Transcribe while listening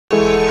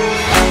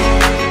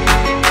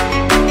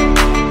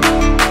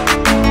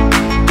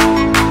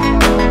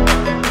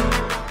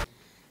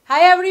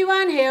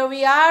everyone, here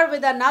we are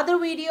with another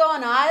video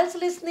on IELTS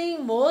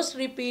listening most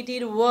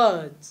repeated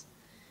words.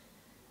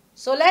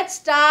 So let's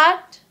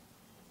start.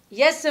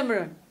 Yes,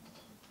 Simran.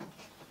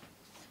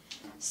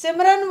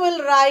 Simran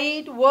will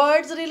write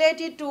words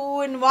related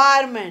to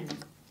environment.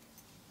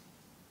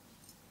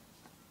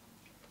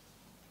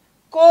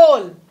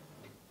 Coal.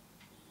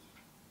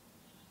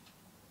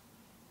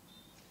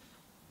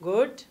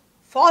 Good.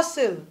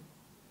 Fossil.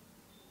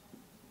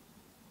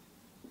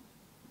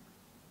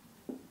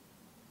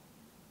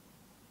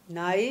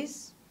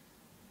 Nice.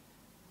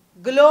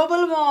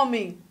 Global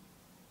warming.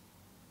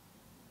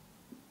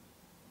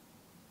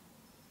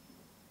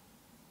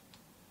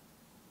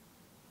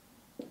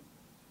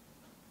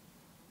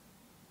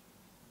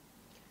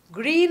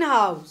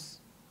 Greenhouse.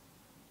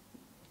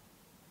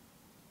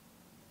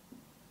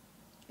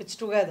 It's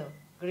together.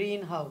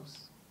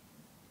 Greenhouse.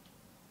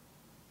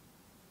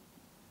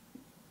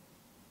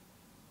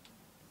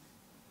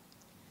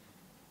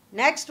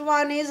 Next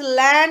one is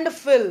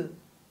landfill.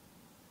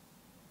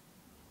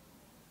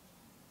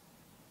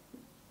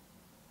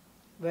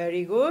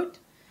 Very good.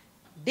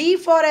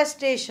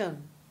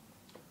 Deforestation.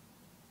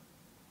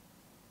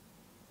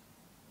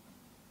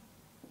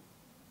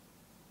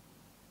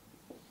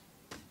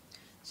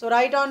 So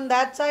write on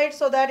that side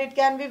so that it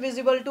can be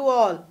visible to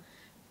all.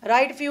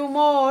 Write few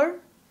more.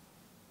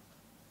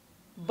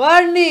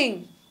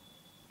 Burning.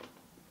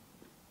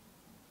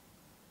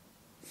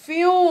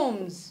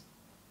 Fumes.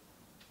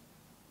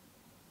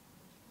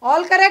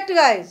 All correct,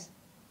 guys?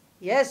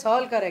 Yes,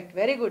 all correct.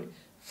 Very good.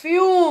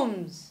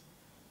 Fumes.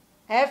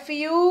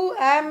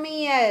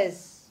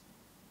 Fumes.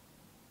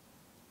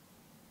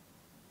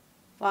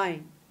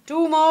 Fine.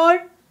 Two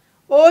more.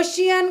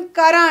 Ocean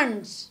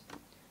currents.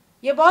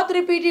 ये बहुत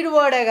repeated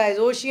word है, guys.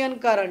 Ocean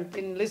current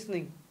in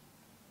listening.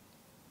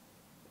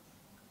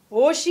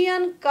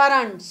 Ocean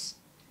currents.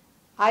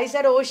 I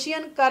said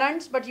ocean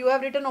currents, but you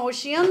have written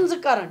oceans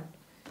current.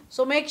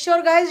 So make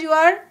sure, guys, you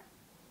are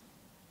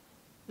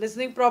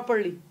listening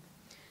properly.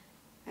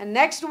 And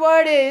next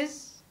word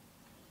is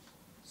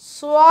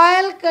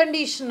soil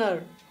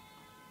conditioner.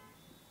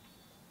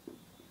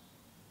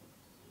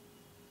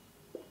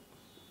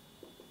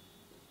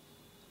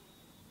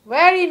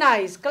 Very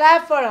nice.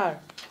 Clap for her.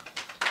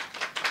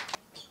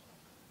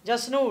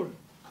 Jasnoor.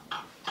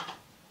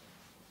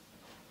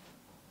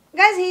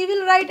 Guys, he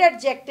will write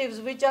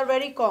adjectives which are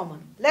very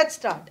common. Let's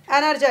start.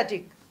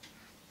 Energetic.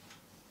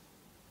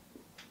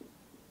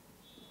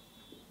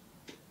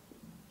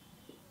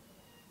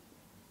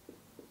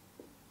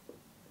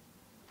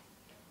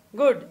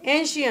 Good.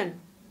 Ancient.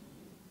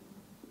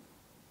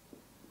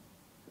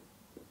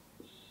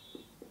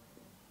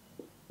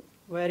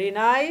 Very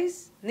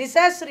nice.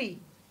 Necessary.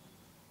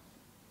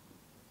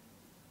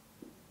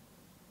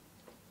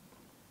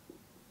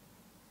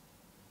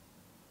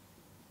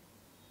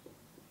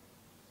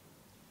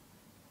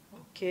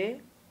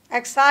 Okay.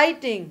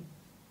 Exciting.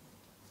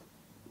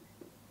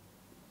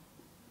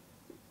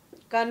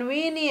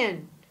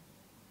 Convenient.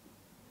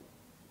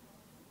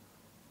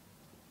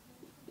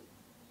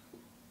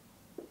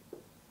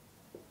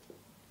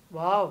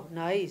 Wow,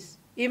 nice.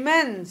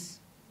 Immense.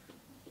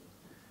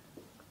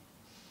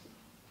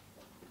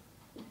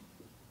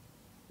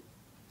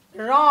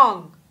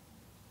 Wrong.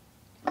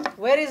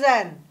 Where is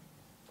Anne?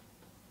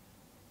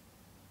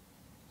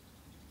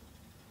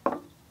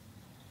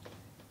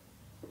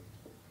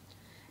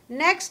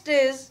 Next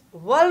is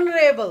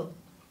vulnerable.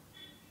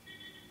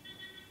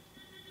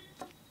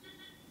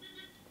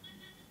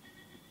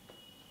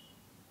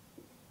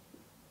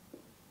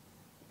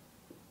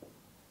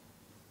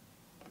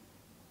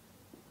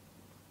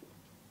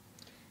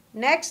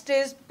 Next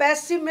is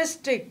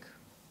pessimistic.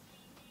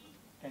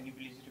 Can you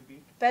please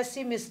repeat?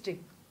 Pessimistic.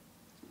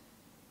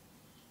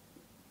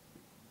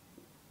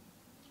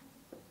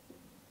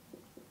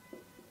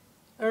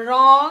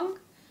 Wrong.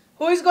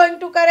 Who is going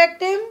to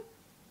correct him?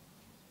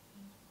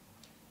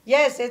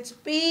 Yes, it's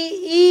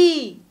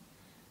PE.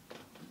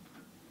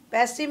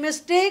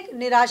 Pessimistic,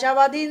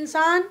 nirashavadi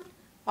insan.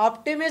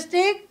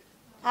 Optimistic,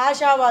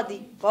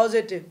 ashavadi,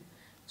 positive.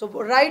 So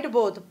write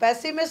both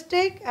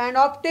pessimistic and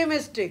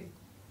optimistic.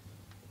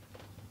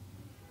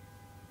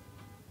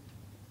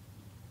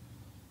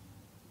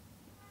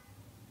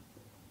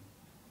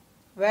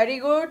 Very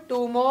good.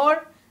 Two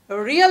more.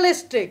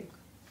 Realistic.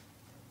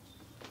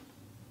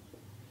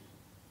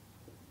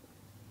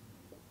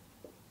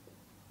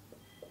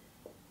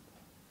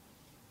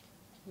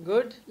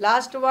 Good.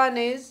 Last one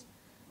is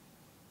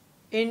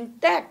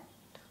intact.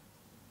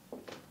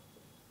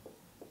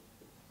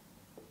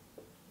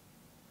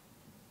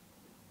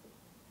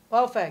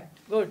 Perfect.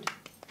 Good.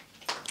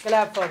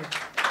 Clap for it.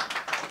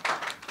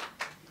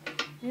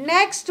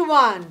 Next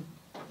one.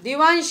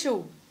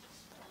 Divanshu.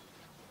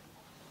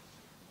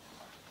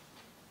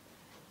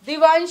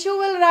 Divanshu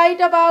will write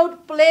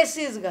about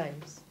places,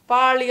 guys.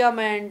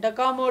 Parliament,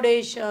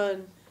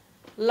 accommodation,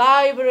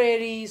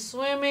 library,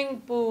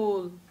 swimming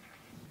pool.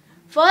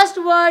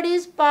 First word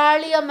is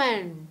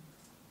parliament.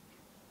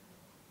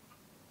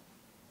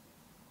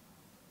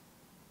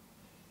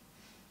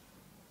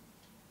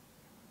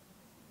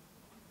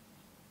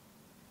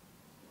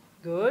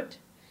 Good.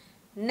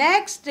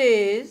 Next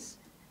is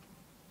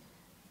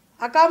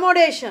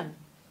accommodation.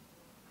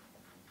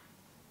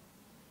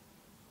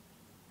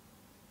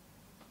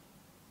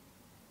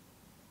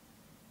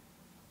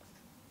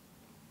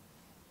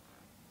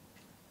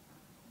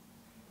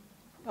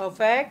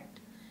 Perfect.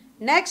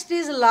 Next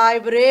is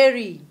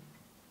library.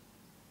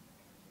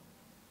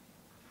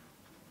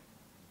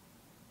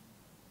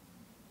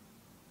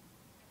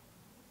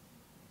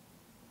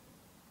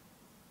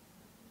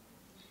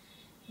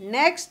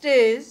 Next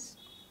is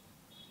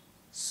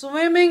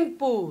swimming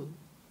pool.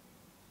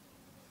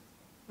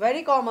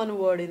 Very common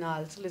word in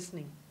IELTS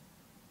listening.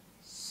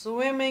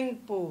 Swimming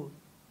pool.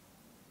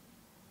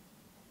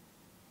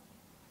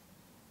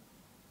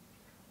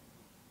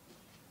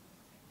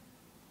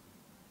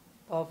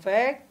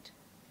 Perfect.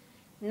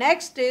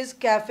 Next is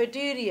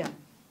cafeteria.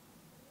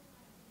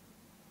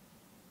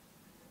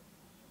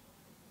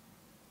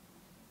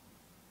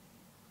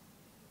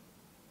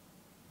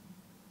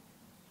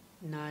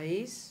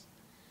 Nice.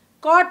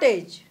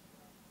 Cottage.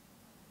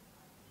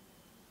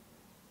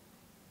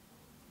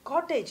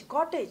 Cottage,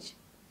 cottage.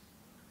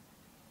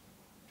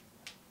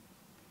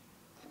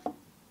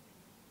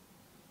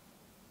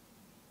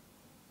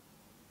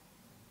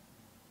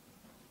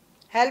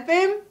 Help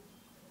him.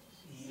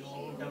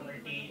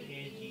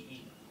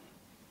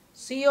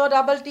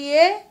 COTTAGE.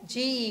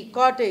 COTTAGE.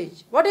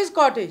 Cottage. What is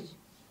cottage?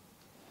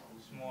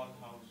 Small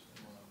house.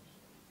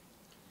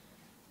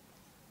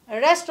 A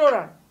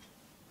restaurant.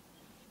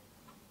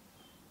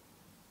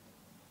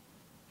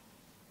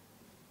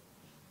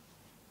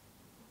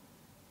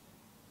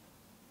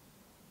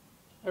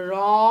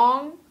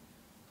 Wrong.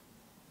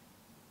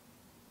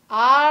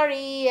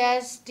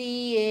 RESTAURANT.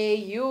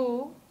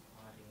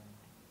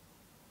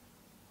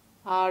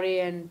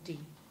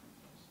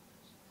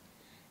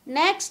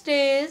 Next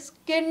is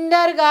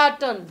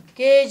kindergarten.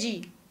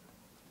 KG.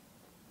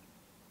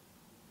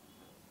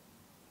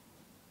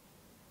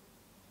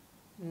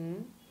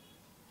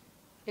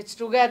 It's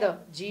together.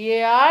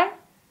 GARTEN.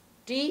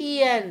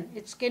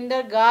 It's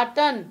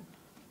kindergarten.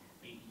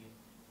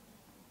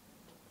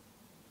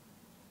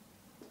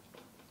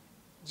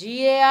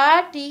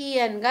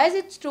 GARTEN. Guys,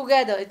 it's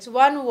together. It's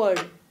one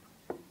word.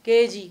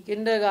 KG.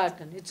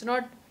 Kindergarten. It's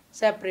not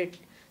separate.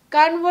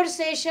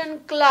 Conversation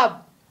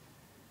club.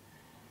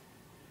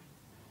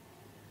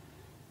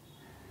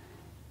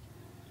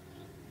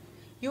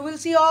 You will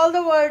see all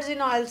the words in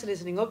IELTS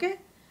listening, okay?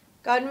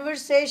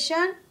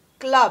 Conversation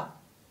club.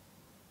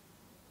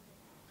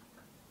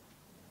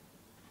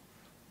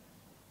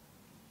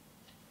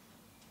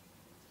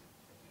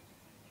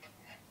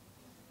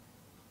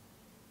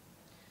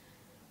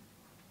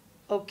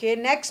 Okay,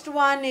 next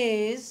one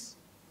is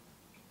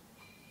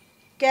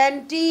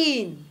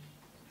canteen.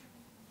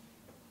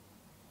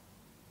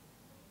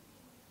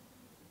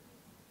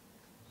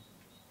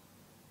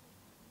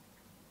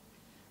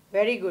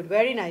 Very good,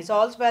 very nice.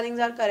 All spellings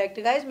are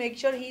correct. Guys, make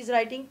sure he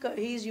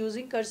is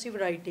using cursive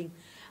writing.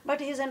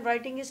 But his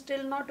handwriting is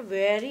still not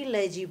very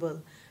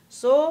legible.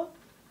 So,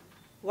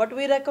 what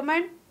we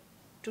recommend?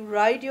 To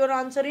write your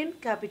answer in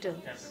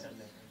capitals. Capital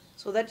letters.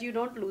 So that you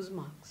don't lose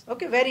marks.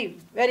 Okay, very,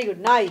 very good.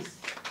 Nice.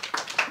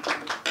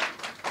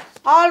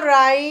 All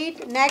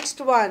right, next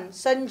one.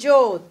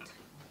 Sanjot.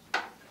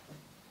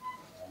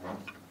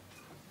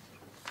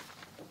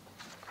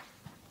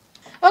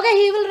 Okay,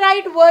 he will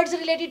write words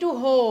related to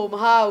home,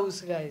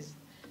 house, guys.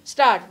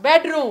 Start.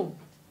 Bedroom.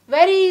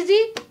 Very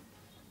easy.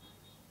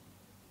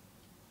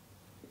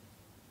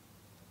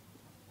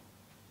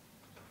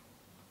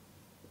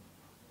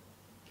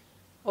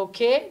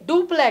 Okay,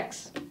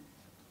 duplex.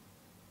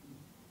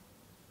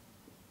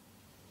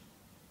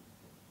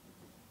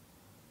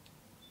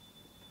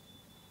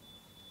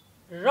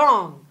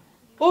 Wrong.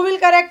 Who will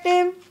correct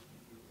him?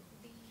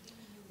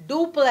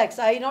 Duplex.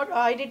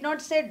 I did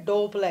not say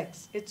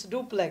duplex. It's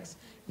duplex.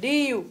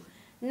 DU.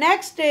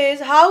 Next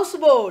is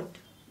houseboat.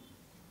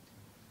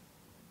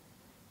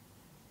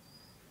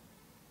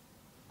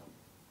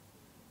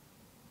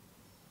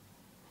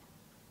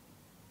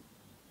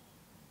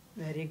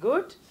 Very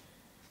good.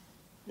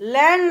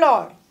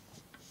 Landlord.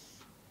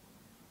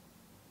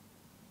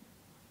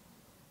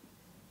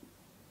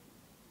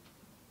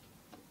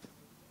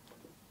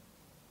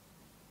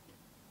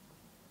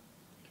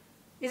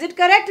 Is it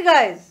correct,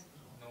 guys?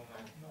 No,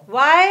 ma'am.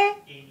 Why?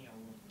 Any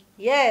hour.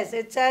 Yes,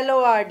 it's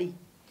LORD.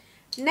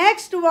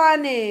 Next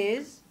one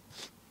is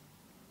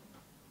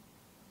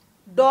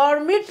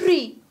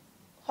dormitory.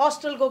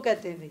 Hostel को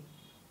कहते हैं भाई.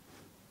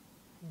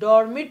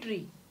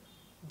 Dormitory.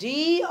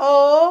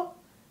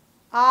 DORMITORY.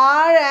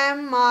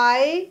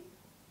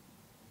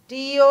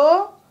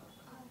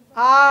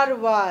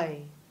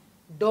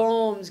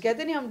 Domes.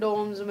 कहते नहीं हम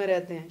domes में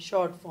रहते हैं.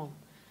 Short form.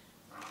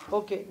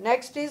 Okay.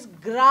 Next is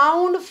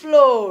ground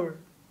floor.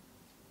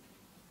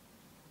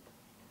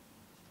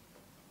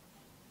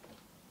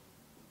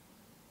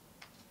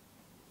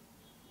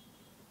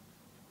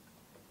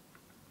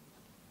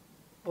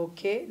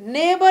 Okay.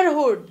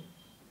 Neighborhood.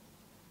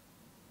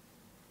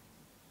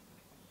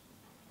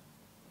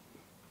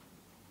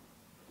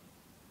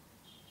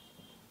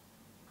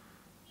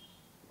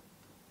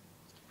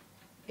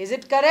 Is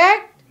it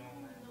correct? No,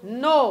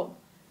 ma'am. No.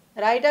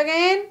 Write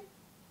again.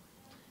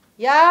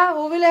 Yeah,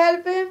 who will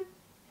help him?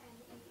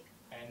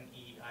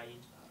 N-E-I.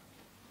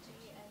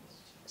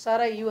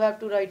 Sarah, you have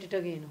to write it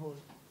again.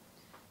 Hold.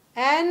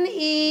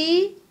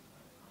 N-E-I-G.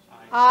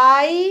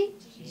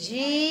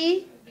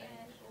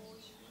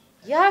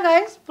 Yeah,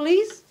 guys,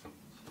 please.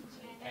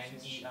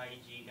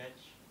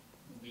 N-E-I-G-H.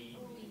 B.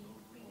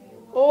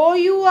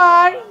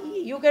 O-U-R.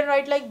 You can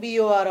write like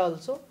B-O-R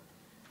also.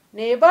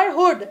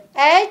 Neighborhood.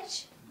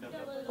 H-O-O-D.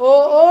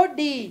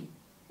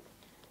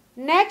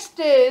 Next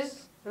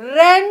is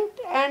rent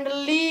and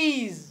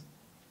lease.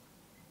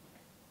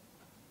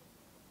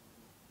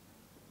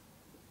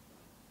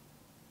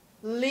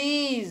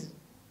 Lease.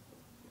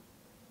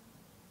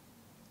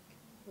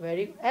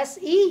 Very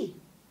S-E.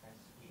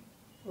 S-E.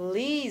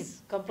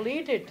 Lease.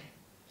 Complete it.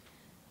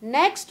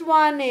 Next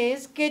one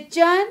is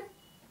kitchen.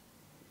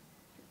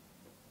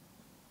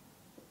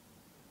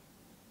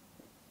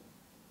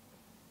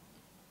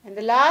 And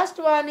the last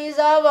one is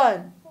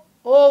oven.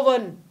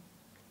 Oven.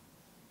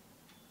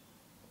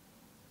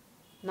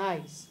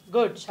 Nice.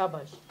 Good.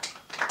 Shabash.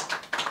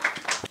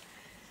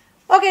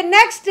 Okay,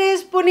 next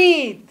is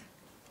Puneet.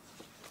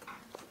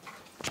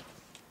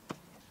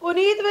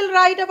 Puneet will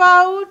write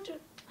about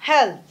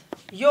health,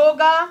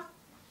 yoga,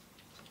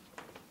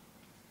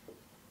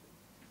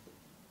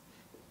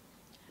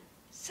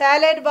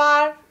 salad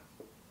bar,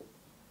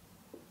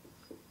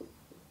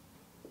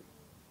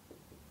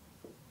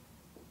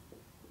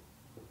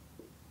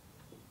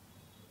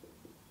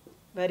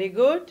 very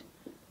good,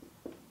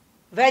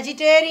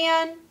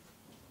 vegetarian,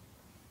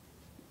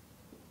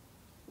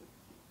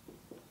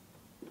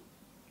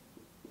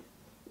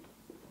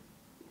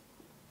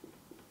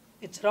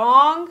 it's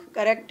wrong,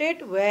 correct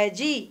it,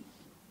 veggie,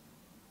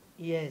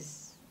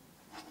 yes.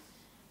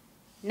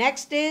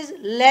 Next is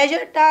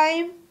leisure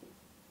time,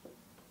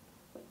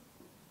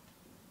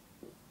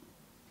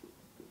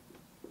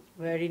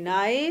 very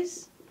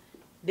nice,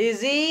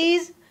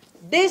 disease,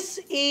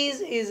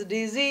 dis-ease is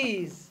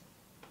disease,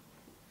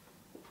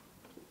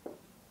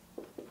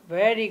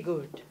 very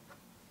good.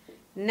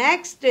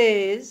 Next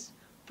is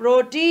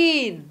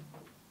protein,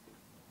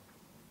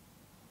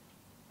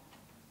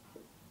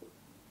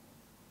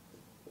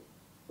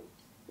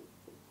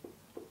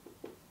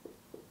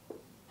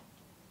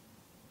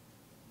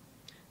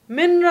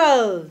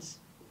 minerals,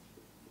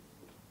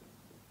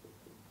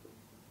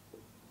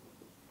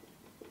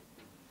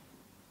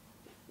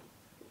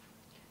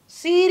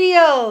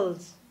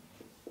 cereals,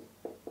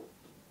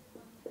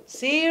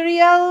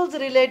 cereals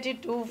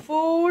related to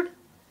food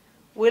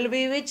will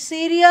be which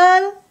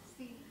cereal?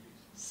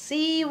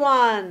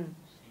 C1.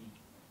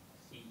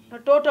 C-E. No,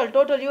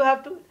 total you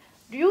have to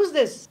use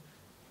this.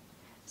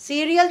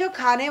 Cereal जो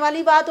खाने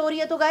वाली बात हो रही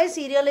है तो guys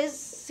cereal is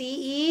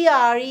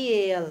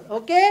C-E-R-E-A-L.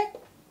 Okay?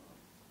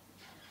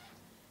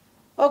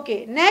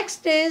 Okay,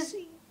 next is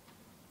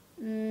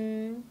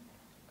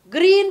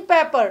green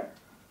pepper.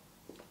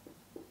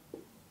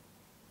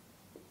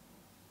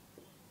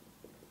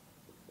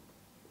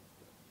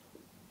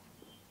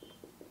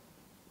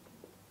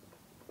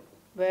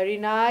 Very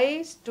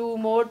nice. Two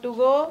more to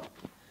go.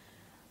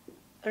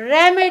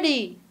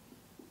 Remedy.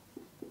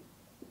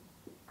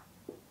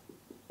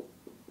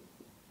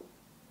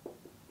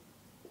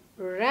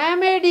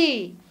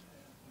 Remedy.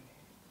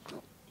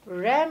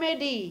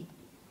 Remedy.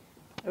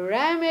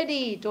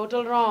 Remedy.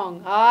 Total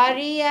wrong.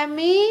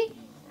 R-E-M-E-D-Y.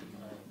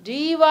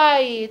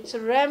 It's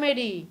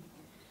remedy.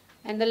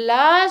 And the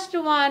last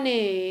one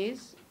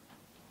is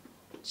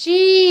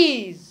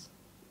cheese.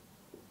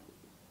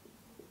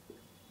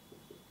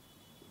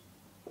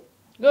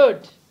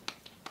 Good.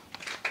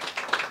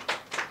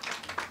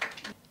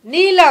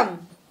 Neelam.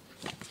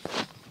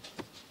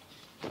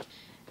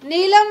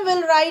 Neelam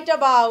will write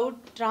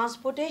about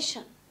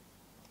transportation.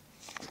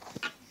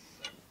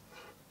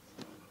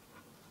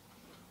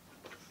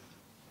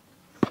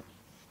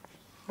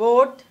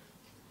 Boat,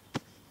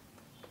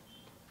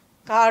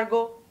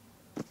 cargo,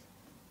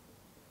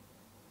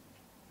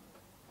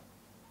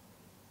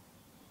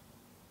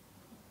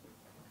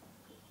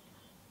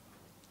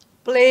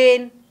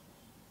 plane,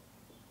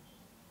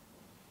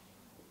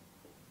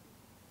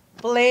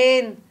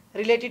 plane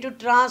related to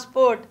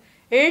transport.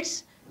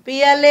 It's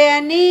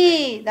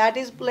P-L-A-N-E. That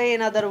is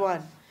plane, other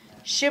one.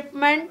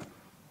 Shipment.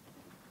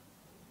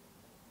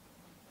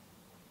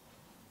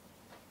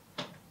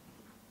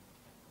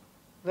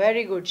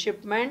 Very good.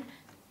 Shipment.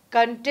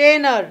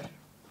 Container.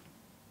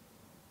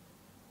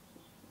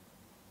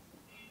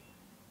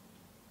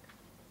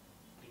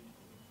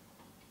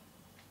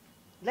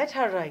 Let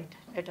her write.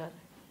 Let her.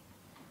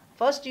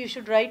 First you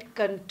should write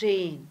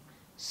contain.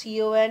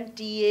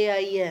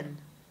 C-O-N-T-A-I-N.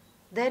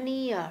 Then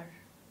E-R.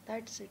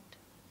 That's it.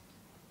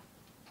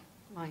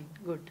 Fine.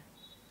 Good.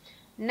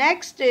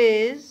 Next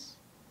is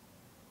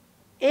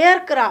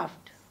aircraft.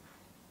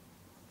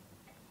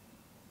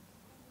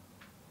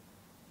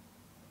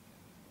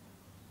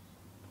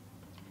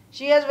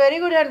 She has very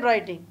good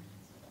handwriting.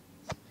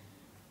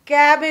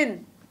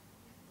 Cabin.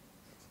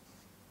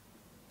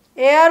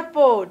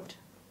 Airport.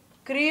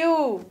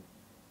 Crew.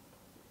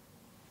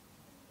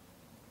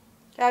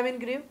 Cabin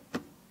crew.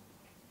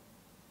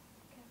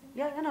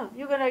 Yeah, no,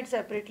 you can write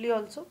separately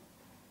also.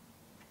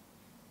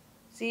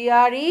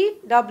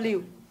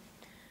 CREW.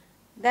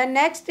 Then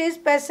next is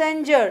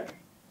passenger.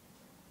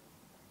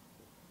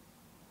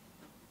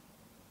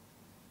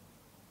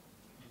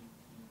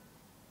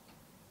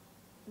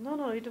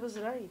 No, it was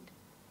right.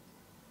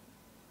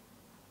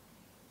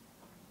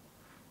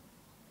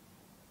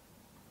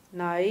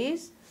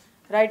 Nice.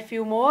 Write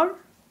few more.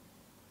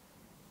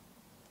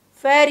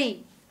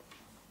 Ferry.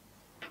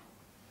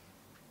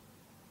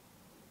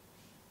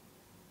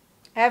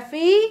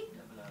 FERRY.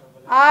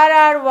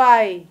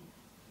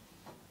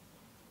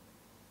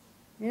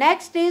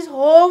 Next is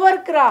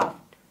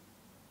hovercraft.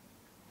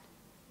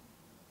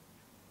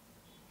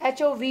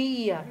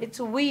 HOVER. It's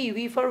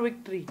V for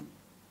victory.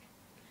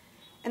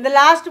 And the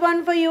last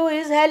one for you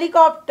is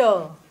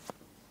helicopter.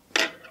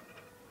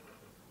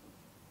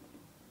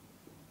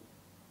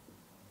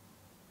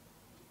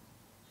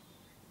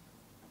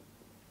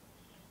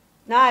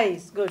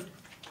 Nice, good.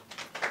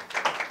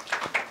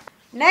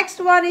 Next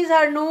one is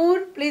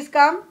Harnoor. Please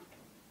come.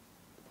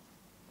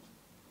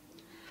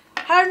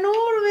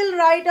 Harnoor will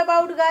write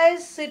about,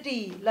 guys,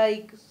 city,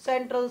 like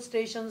central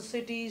station,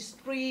 city,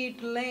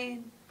 street,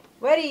 lane.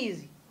 Very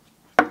easy.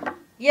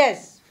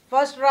 Yes,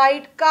 first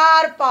write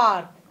car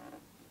park.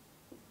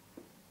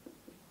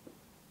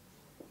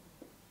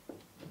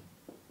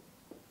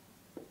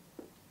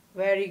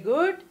 Very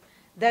good.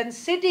 Then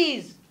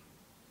cities.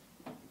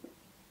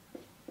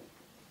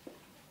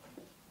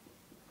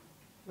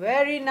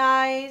 Very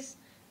nice.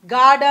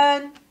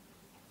 Garden.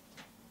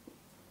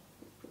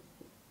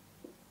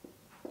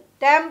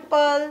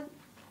 Temple.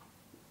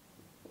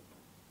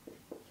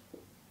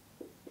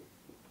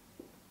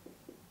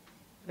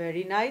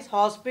 Very nice.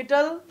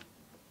 Hospital.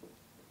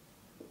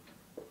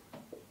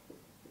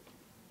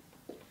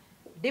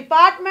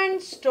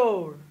 Department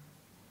store.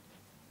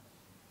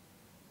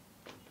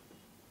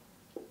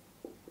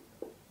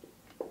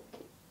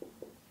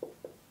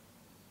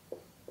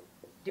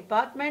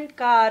 Department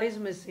car is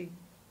missing.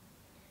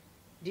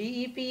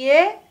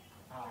 DEPART.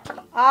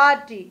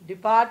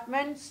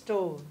 Department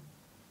store.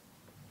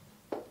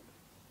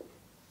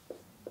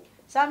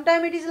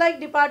 Sometimes it is like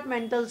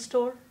departmental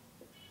store.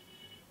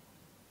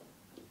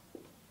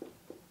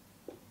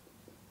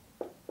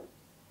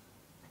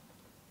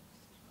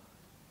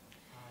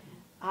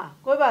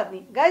 हाँ, कोई बात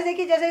नहीं guys.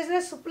 देखिए जैसे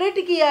इसने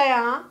split किया है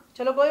यहाँ,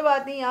 चलो कोई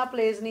बात नहीं, यहाँ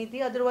प्लेस नहीं थी,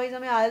 अदरवाइज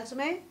हमें आइल्स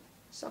में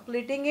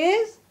splitting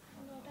is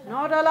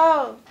not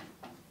allowed.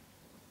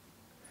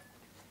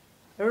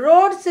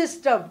 Road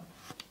system.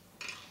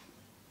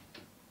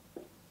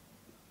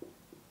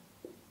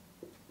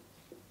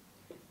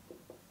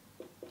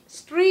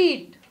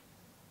 Street.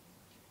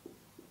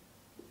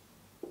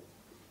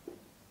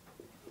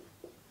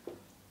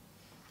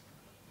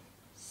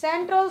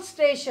 Central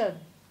station.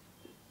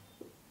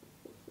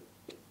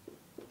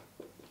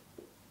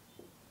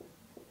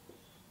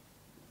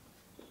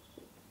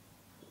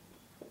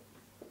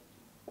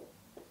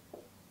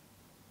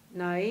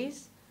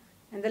 Nice.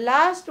 And the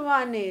last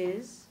one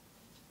is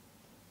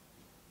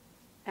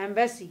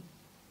embassy.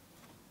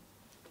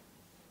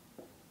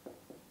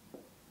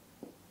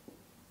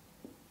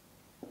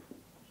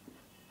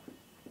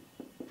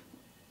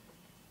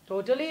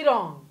 Totally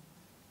wrong.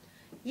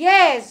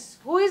 Yes,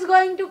 who is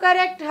going to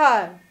correct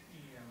her?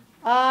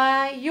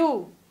 You.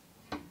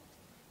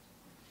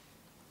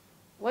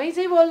 वहीं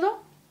से ही बोल दो.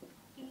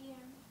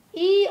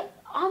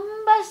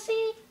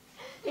 Embassy.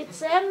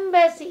 It's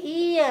embassy.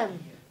 EM.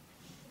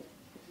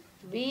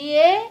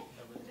 BASSY.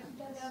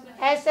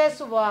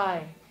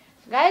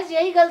 Guys,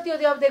 यही गलती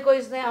होती है. अब देखो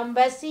इसने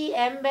embassy,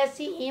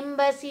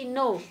 embassy.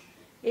 No,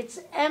 it's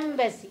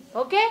embassy.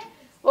 Okay.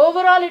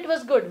 Overall, it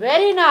was good.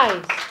 Very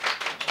nice.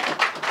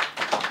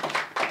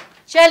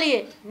 चलिए,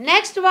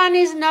 next one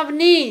is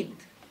Navneet.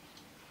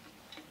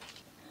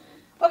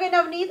 Okay,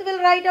 Navneet will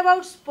write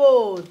about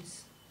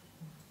sports.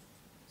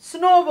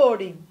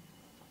 Snowboarding.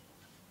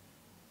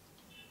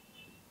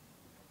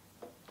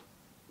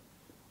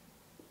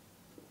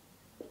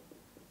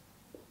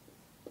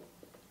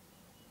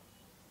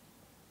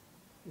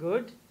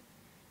 Good.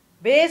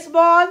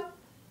 Baseball.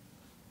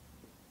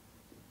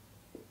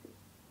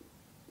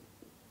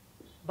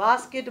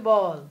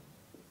 Basketball.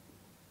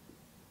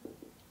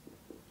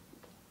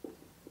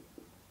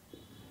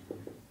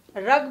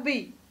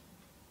 Rugby.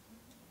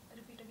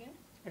 Repeat again.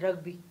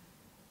 Rugby.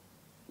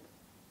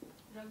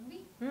 Rugby.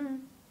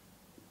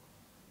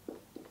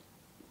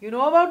 You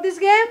know about this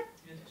game?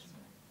 Yes.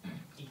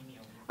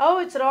 Oh,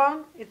 it's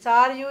wrong. It's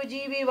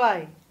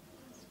RUGBY.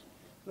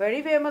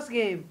 Very famous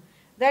game.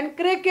 Then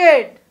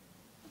cricket.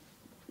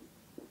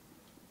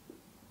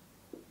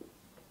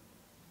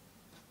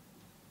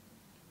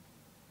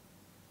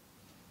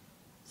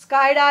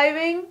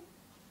 Skydiving.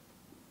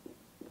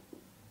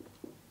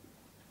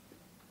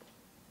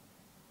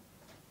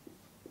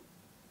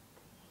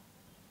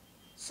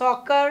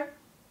 Soccer.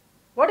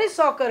 What is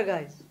soccer,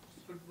 guys?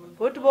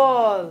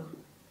 Football.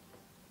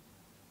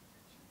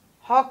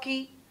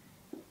 Hockey.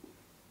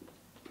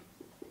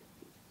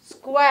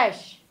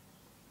 Squash.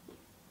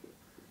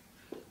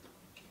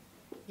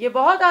 ये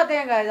बहुत आते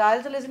हैं guys,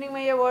 IELTS listening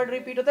में ये word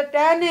repeat होता है.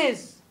 Tennis,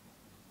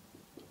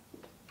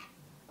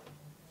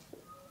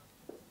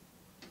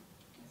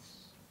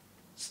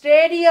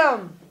 stadium,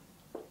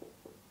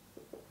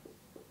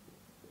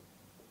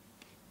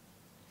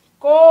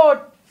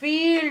 court,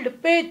 field,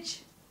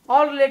 pitch,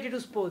 all related to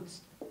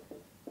sports.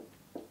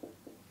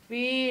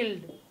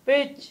 Field,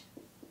 pitch,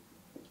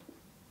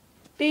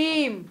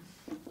 team,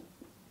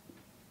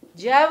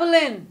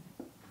 javelin,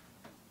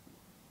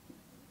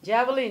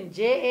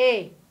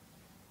 J-A,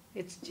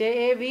 it's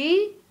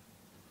Javelin,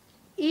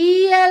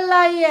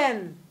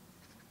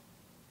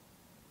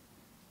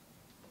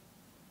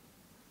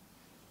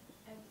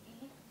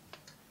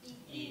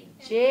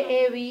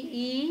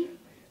 Jave.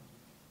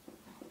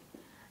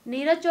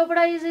 Neeraj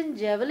Chopra is in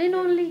javelin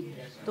only,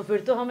 तो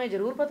फिर तो हमें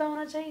जरूर पता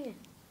होना चाहिए.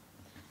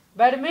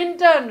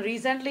 Badminton,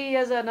 recently he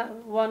has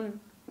one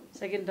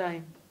second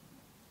time.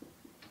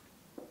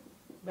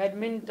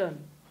 Badminton.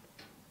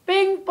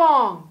 Ping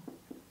pong,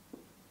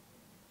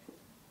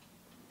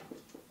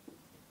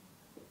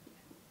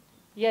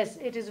 yes,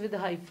 it is with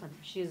hyphen,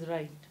 she is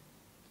right.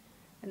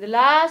 And the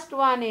last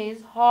one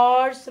is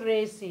horse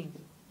racing.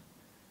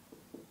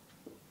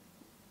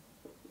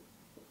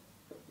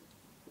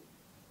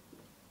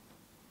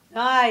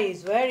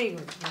 Nice, very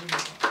good.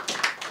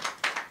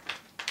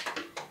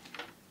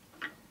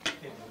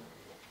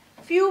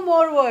 Few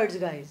more words,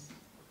 guys.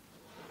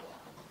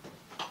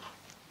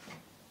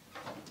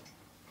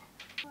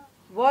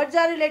 Words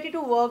are related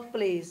to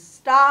workplace,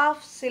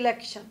 staff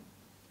selection.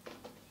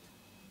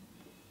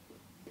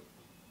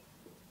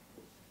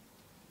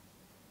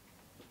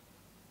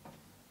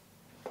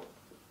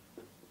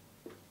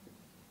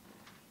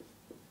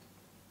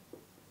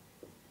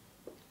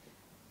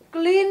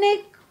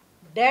 Clinic,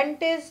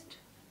 dentist,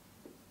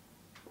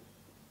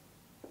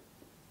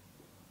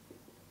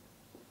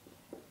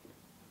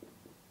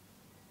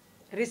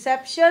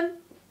 reception,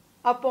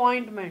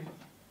 appointment.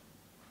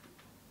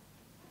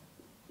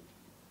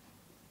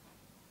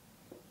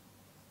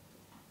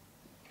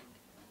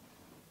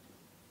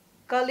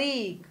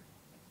 Colleague,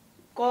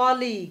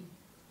 colleague,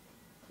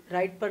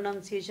 right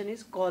pronunciation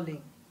is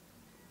colleague.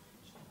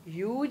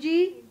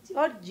 U-G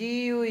or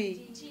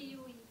G-U-E?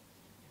 G-U-E.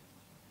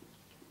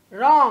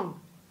 Wrong.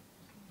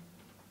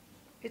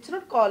 It's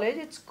not college,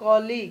 it's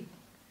colleague.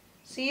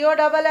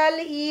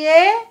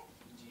 C-O-L-L-E-A.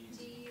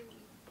 G-U-E.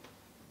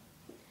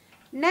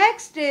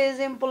 Next is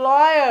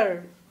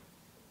employer.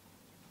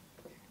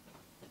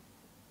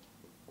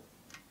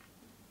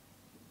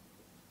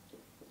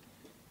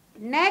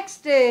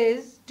 Next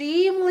is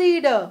team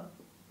leader.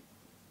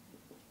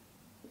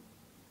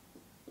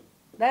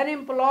 Then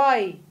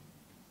employee.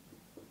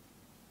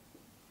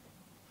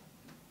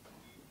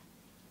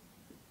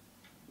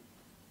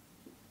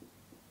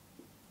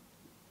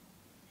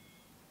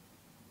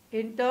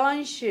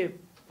 Internship.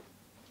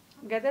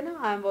 कहते हैं ना,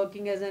 I am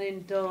working as an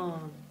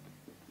intern.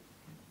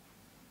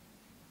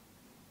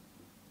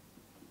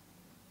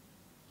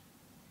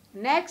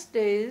 Next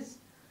is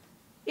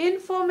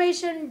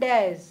information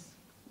desk.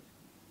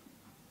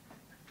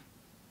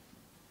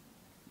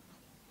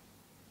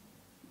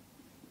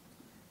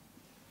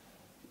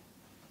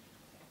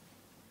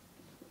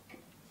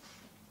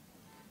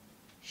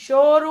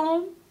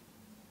 Showroom,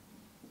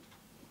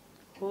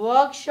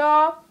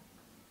 workshop,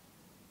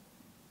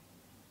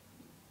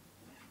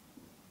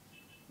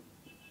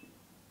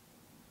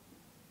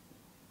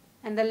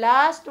 and the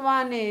last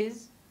one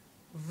is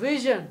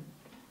vision.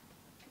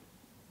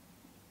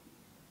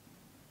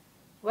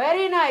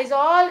 Very nice,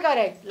 all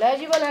correct.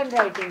 Legible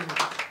handwriting.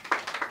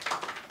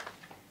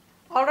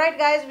 Alright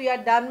guys, we are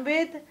done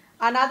with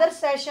another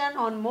session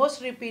on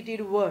most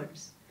repeated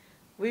words.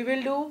 We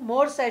will do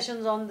more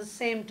sessions on the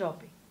same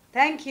topic.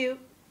 Thank you.